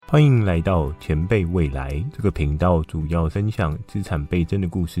欢迎来到前辈未来这个频道，主要分享资产倍增的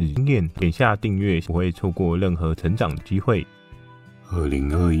故事经验。点下订阅，不会错过任何成长的机会。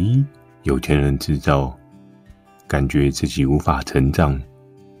2021有钱人制造，感觉自己无法成长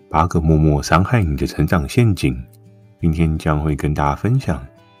，8个默默伤害你的成长陷阱。今天将会跟大家分享，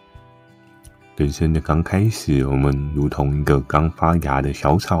人生的刚开始，我们如同一个刚发芽的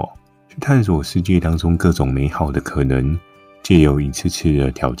小草，去探索世界当中各种美好的可能。借由一次次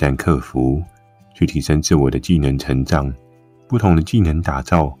的挑战克服，去提升自我的技能成长，不同的技能打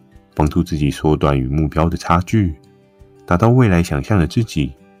造，帮助自己缩短与目标的差距，达到未来想象的自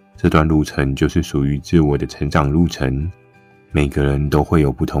己。这段路程就是属于自我的成长路程。每个人都会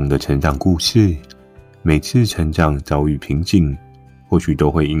有不同的成长故事，每次成长遭遇瓶颈，或许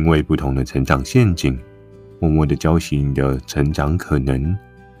都会因为不同的成长陷阱，默默地浇熄你的成长可能。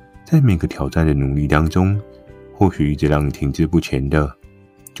在每个挑战的努力当中，或许一直让你停滞不前的，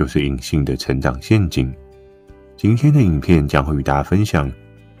就是隐性的成长陷阱。今天的影片将会与大家分享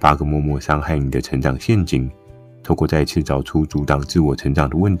8个默默伤害你的成长陷阱，透过再次找出阻挡自我成长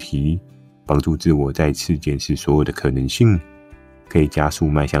的问题，帮助自我再次检视所有的可能性，可以加速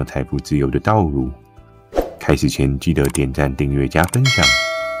迈向财富自由的道路。开始前记得点赞、订阅、加分享，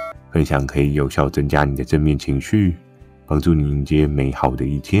分享可以有效增加你的正面情绪，帮助你迎接美好的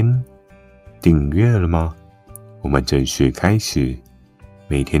一天。订阅了吗？我们正式开始。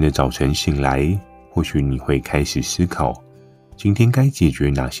每天的早晨醒来，或许你会开始思考，今天该解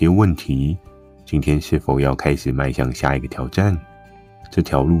决哪些问题？今天是否要开始迈向下一个挑战？这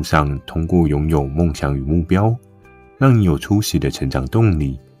条路上，通过拥有梦想与目标，让你有初始的成长动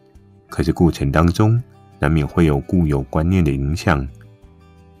力。可是过程当中，难免会有固有观念的影响，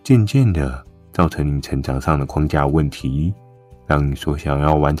渐渐的造成你成长上的框架问题，让你所想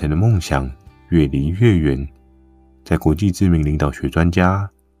要完成的梦想越离越远。在国际知名领导学专家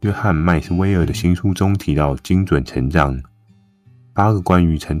约翰·麦斯威尔的新书中提到精准成长，8个关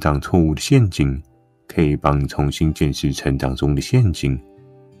于成长错误的陷阱，可以帮你重新检视成长中的陷阱，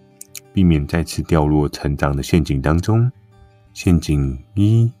避免再次掉落成长的陷阱当中。陷阱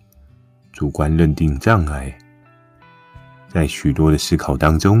1：主观认定障碍。在许多的思考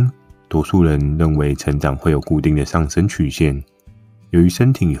当中，多数人认为成长会有固定的上升曲线，由于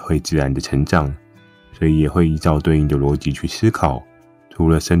身体会自然的成长，所以也会依照对应的逻辑去思考，除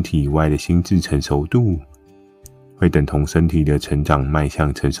了身体以外的心智成熟度，会等同身体的成长迈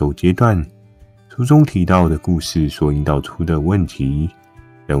向成熟阶段。书中提到的故事所引导出的问题，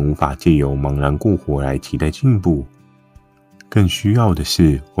人无法借由茫然过活来期待进步，更需要的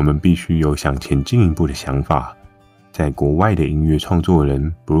是，我们必须有向前进一步的想法。在国外的音乐创作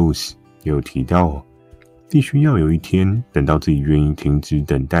人 Bruce 也有提到，必须要有一天等到自己愿意停止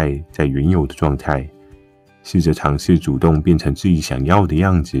等待在原有的状态，试着尝试主动变成自己想要的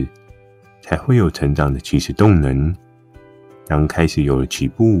样子，才会有成长的起始动能。当开始有了起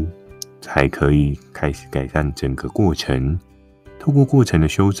步，才可以开始改善整个过程。透过过程的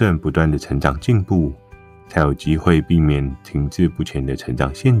修正，不断的成长进步，才有机会避免停滞不前的成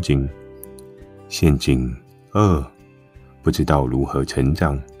长陷阱。陷阱2：不知道如何成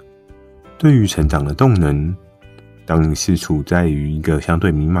长。对于成长的动能，当你是处在于一个相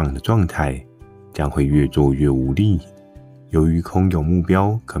对迷茫的状态，将会越做越无力。由于空有目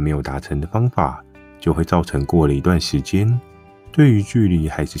标可没有达成的方法，就会造成过了一段时间，对于距离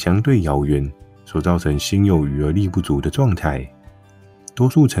还是相对遥远，所造成心有余而力不足的状态。多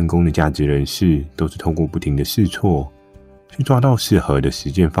数成功的价值人士都是透过不停的试错，去抓到适合的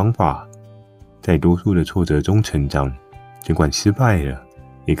实践方法，在多数的挫折中成长。尽管失败了，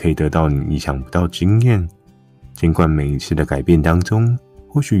也可以得到你意想不到的经验。尽管每一次的改变当中，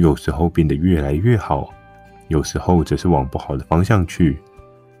或许有时候变得越来越好，有时候则是往不好的方向去。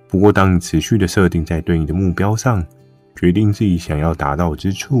不过当你持续的设定在对应的目标上，决定自己想要达到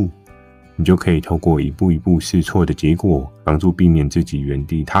之处，你就可以透过一步一步试错的结果，帮助避免自己原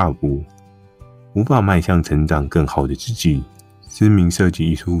地踏步，无法迈向成长更好的自己。知名设计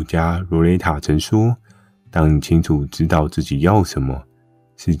艺术家罗雷塔曾说，当你清楚知道自己要什么，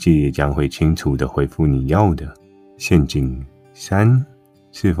世界也将会清楚地回复你要的。陷阱3：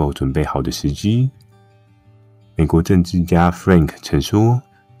是否准备好的时机。美国政治家 Frank 曾说，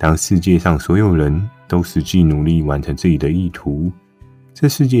当世界上所有人都实际努力完成自己的意图，这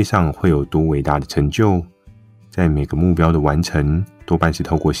世界上会有多伟大的成就。在每个目标的完成，多半是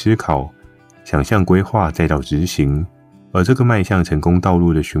透过思考、想象、规划再到执行，而这个迈向成功道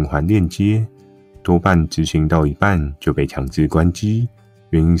路的循环链接，多半执行到一半就被强制关机。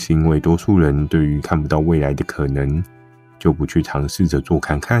原因是因为多数人对于看不到未来的可能，就不去尝试着做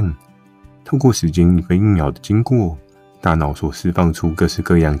看看。透过时间1分1秒的经过，大脑所释放出各式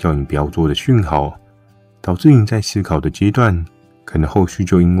各样叫你不要做的讯号，导致你在思考的阶段，可能后续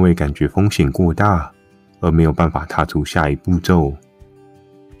就因为感觉风险过大，而没有办法踏出下一步骤，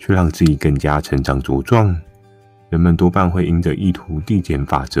却让自己更加成长茁壮。人们多半会因着意图递减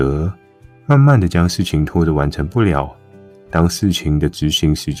法则，慢慢的将事情拖着完成不了。当事情的执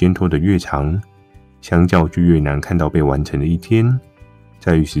行时间拖得越长，相较就越难看到被完成的一天。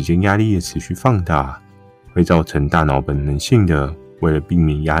在于时间压力的持续放大，会造成大脑本能性的为了避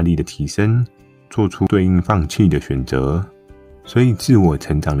免压力的提升，做出对应放弃的选择。所以自我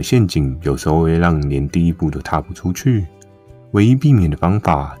成长的陷阱有时候会让你连第一步都踏不出去。唯一避免的方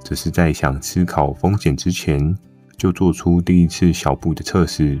法，则是在想思考风险之前，就做出第一次小步的测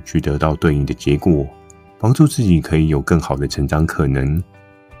试，去得到对应的结果，帮助自己可以有更好的成长可能。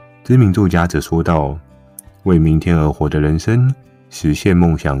知名作家则说道，为明天而活的人生，实现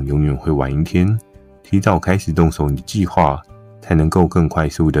梦想永远会晚一天。提早开始动手你的计划，才能够更快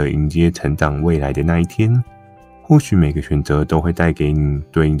速地迎接成长未来的那一天。或许每个选择都会带给你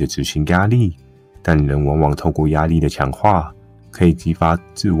对应的执行压力，但人往往透过压力的强化，可以激发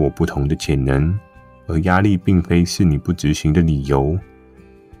自我不同的潜能。而压力并非是你不执行的理由，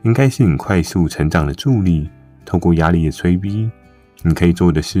应该是你快速成长的助力。透过压力的催逼，你可以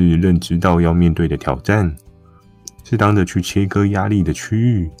做的是认知到要面对的挑战，适当的去切割压力的区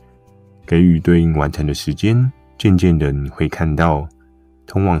域，给予对应完成的时间。渐渐的你会看到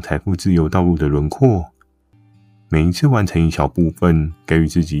通往财富自由道路的轮廓。每一次完成一小部分，给予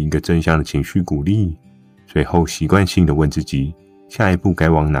自己一个正向的情绪鼓励，随后习惯性的问自己，下一步该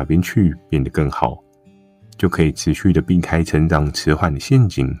往哪边去变得更好，就可以持续的避开成长迟缓的陷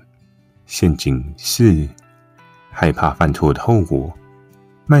阱。陷阱4，害怕犯错的后果。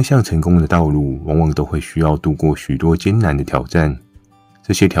迈向成功的道路，往往都会需要度过许多艰难的挑战，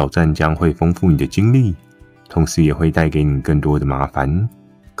这些挑战将会丰富你的经历，同时也会带给你更多的麻烦。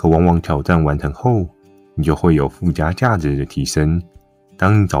可往往挑战完成后，你就会有附加价值的提升。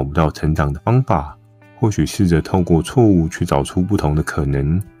当你找不到成长的方法，或许试着透过错误去找出不同的可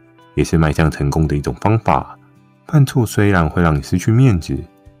能，也是迈向成功的一种方法。犯错虽然会让你失去面子，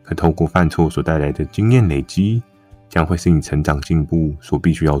可透过犯错所带来的经验累积，将会是你成长进步所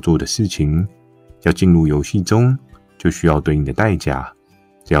必须要做的事情。要进入游戏中，就需要对应的代价，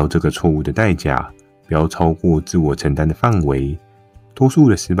只要这个错误的代价不要超过自我承担的范围，多数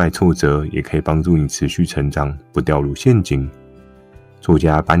的失败挫折也可以帮助你持续成长，不掉入陷阱。作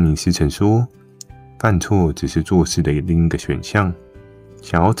家班尼斯曾说，犯错只是做事的另一个选项。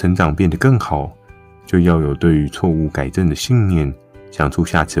想要成长变得更好，就要有对于错误改正的信念，想出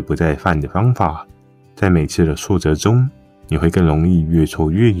下次不再犯的方法。在每次的挫折中，你会更容易越挫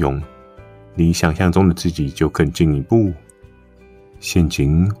越勇，离想象中的自己就更进一步。陷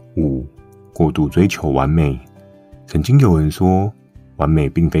阱5，过度追求完美。曾经有人说，完美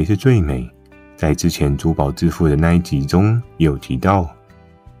并非是最美。在之前珠宝致富的那一集中也有提到，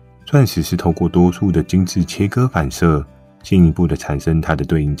钻石是透过多数的精致切割反射，进一步的产生它的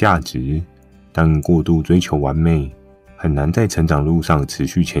对应价值。当你过度追求完美，很难在成长路上持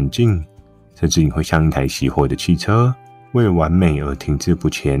续前进，甚至你会像一台熄火的汽车，为了完美而停滞不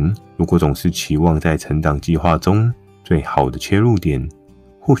前。如果总是期望在成长计划中最好的切入点，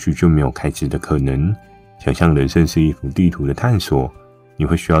或许就没有开始的可能。想象人生是一幅地图的探索，你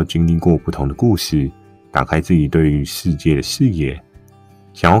会需要经历过不同的故事，打开自己对于世界的视野。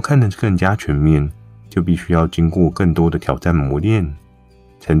想要看得更加全面，就必须要经过更多的挑战磨练。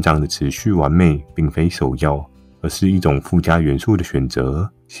成长的持续完美并非首要，而是一种附加元素的选择。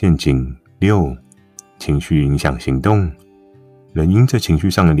陷阱6，情绪影响行动。人因着情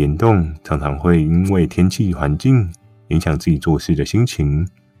绪上的联动，常常会因为天气环境影响自己做事的心情，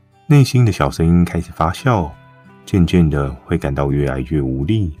内心的小声音开始发酵，渐渐的会感到越来越无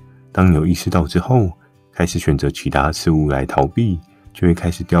力。当你有意识到之后，开始选择其他事物来逃避，就会开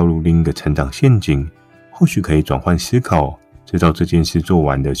始掉入另一个成长陷阱。或许可以转换思考，知道这件事做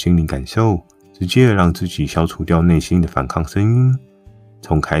完的心理感受，直接的让自己消除掉内心的反抗声音，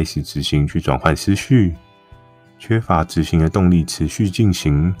从开始执行去转换思绪。缺乏执行的动力持续进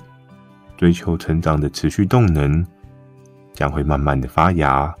行，追求成长的持续动能将会慢慢的发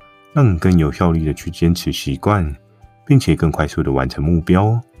芽，让你更有效率的去坚持习惯，并且更快速的完成目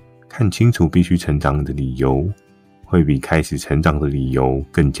标。看清楚必须成长的理由，会比开始成长的理由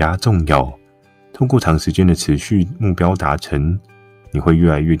更加重要。通过长时间的持续目标达成，你会越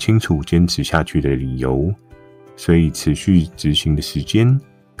来越清楚坚持下去的理由，所以持续执行的时间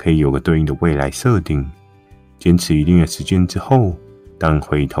可以有个对应的未来设定。坚持一定的时间之后，当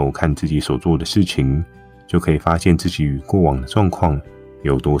回头看自己所做的事情，就可以发现自己与过往的状况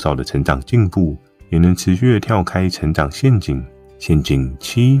有多少的成长进步，也能持续的跳开成长陷阱。陷阱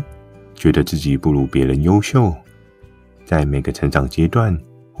7，觉得自己不如别人优秀。在每个成长阶段，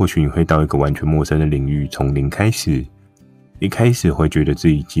或许你会到一个完全陌生的领域，从零开始。一开始会觉得自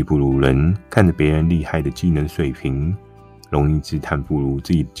己技不如人，看着别人厉害的技能水平，容易自叹不如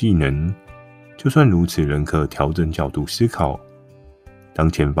自己的技能。就算如此，仍可调整角度思考。当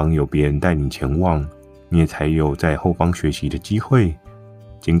前方有别人带你前往，你也才有在后方学习的机会。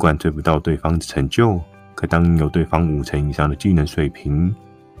尽管追不到对方的成就，可当你有对方5成以上的技能水平，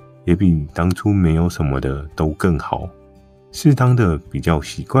也比当初没有什么的都更好。适当的比较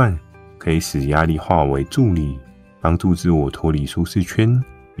习惯，可以使压力化为助力，帮助自我脱离舒适圈，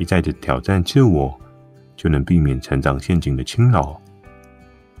一再的挑战自我，就能避免成长陷阱的侵扰。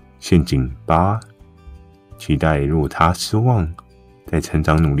陷阱8，期待落差失望。在成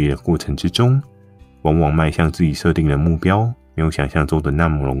长努力的过程之中，往往迈向自己设定的目标，没有想象中的那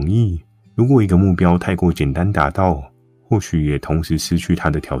么容易。如果一个目标太过简单达到，或许也同时失去它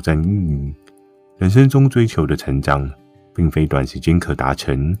的挑战意义。人生中追求的成长，并非短时间可达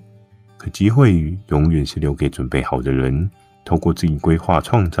成，可机会永远是留给准备好的人。透过自己规划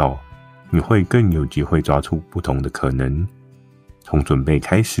创造，你会更有机会抓出不同的可能。从准备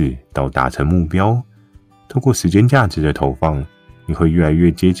开始到达成目标，透过时间价值的投放，你会越来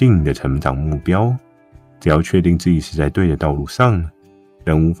越接近你的成长目标。只要确定自己是在对的道路上，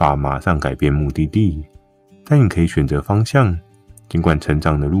人无法马上改变目的地，但你可以选择方向。尽管成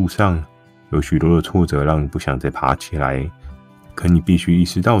长的路上有许多的挫折让你不想再爬起来，可你必须意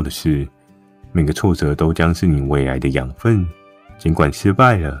识到的是，每个挫折都将是你未来的养分。尽管失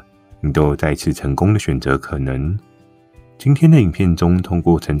败了，你都有再次成功的选择可能。今天的影片中，通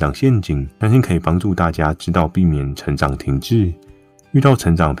过成长陷阱，相信可以帮助大家知道避免成长停滞。遇到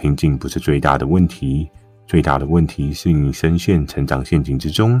成长瓶颈不是最大的问题，最大的问题是你深陷成长陷阱之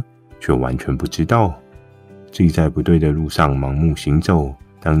中，却完全不知道。自己在不对的路上盲目行走，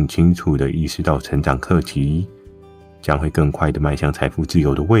当你清楚地意识到成长课题，将会更快地迈向财富自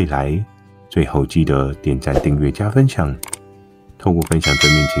由的未来。最后记得点赞、订阅、加分享。透过分享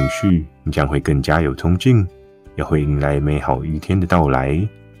正面情绪，你将会更加有冲劲，也会迎来美好一天的到来。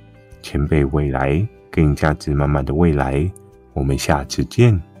前辈未来，更价值满满的未来，我们下次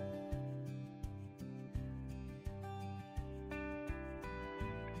见。